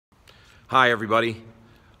Hi, everybody.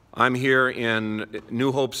 I'm here in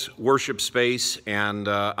New Hope's worship space, and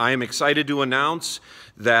I am excited to announce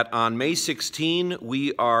that on May 16,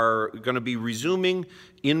 we are going to be resuming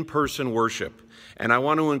in-person worship. And I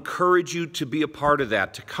want to encourage you to be a part of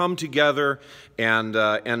that, to come together and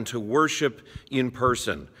to worship in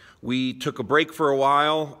person. We took a break for a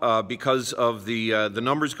while because of the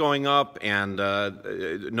numbers going up and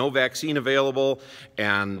no vaccine available.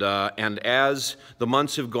 And as the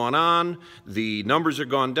months have gone on, the numbers have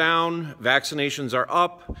gone down, vaccinations are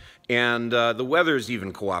up, and the weather is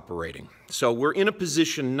even cooperating. So we're in a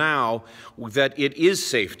position now that it is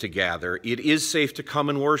safe to gather. It is safe to come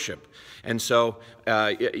and worship. And so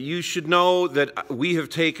you should know that we have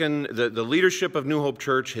taken, the leadership of New Hope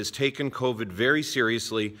Church has taken COVID very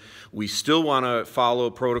seriously. We still want to follow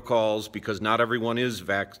protocols because not everyone is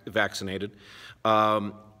vaccinated.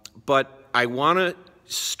 But I want to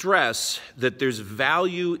stress that there's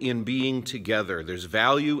value in being together. There's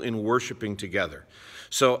value in worshiping together.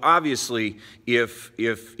 So obviously, if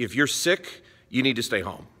you're sick, you need to stay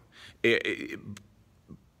home.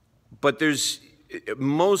 But there's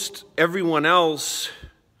everyone else.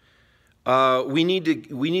 We need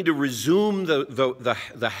to resume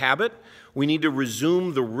the habit. We need to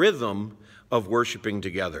resume the rhythm of worshiping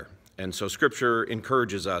together. And so Scripture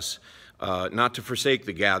encourages us not to forsake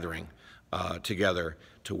the gathering together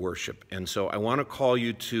to worship. And so I want to call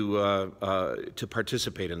you to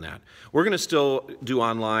participate in that. We're going to still do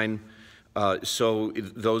online, so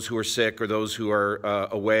those who are sick or those who are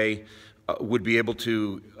away would be able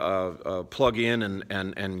to plug in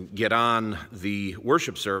and get on the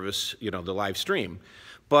worship service, the live stream.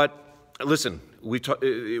 But listen,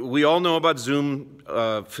 we all know about Zoom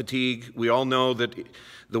fatigue. We all know that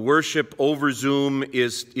the worship over Zoom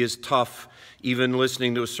is tough. Even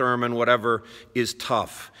listening to a sermon, whatever, is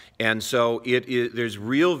tough. And so there's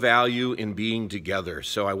real value in being together.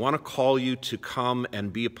 So I want to call you to come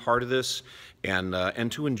and be a part of this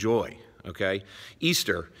and to enjoy, okay?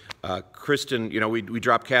 Easter, Kristen, we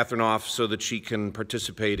dropped Catherine off so that she can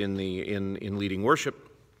participate in leading worship.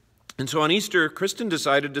 And so on Easter, Kristen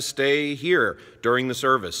decided to stay here during the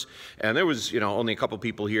service. And there was, only a couple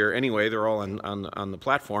people here anyway. They're all on the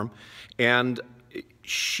platform. And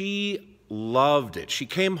she loved it. She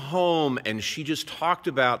came home and she just talked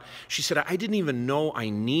about, she said, I didn't even know I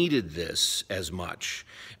needed this as much.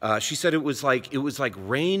 She said it was like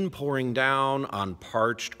rain pouring down on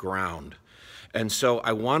parched ground. And so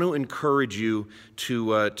I want to encourage you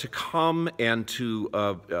to come and to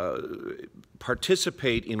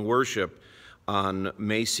participate in worship on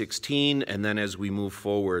May 16, and then as we move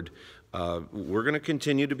forward, we're going to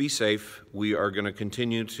continue to be safe. We are going to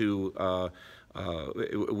continue to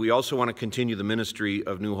we also want to continue the ministry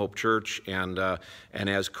of New Hope Church, and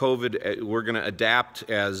as COVID, we're going to adapt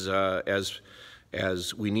as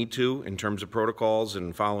we need to in terms of protocols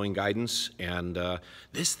and following guidance. And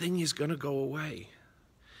this thing is going to go away.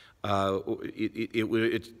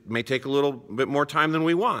 It may take a little bit more time than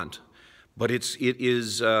we want, but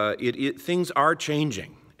things are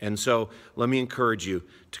changing. And so let me encourage you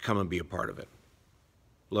to come and be a part of it.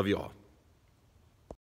 Love you all.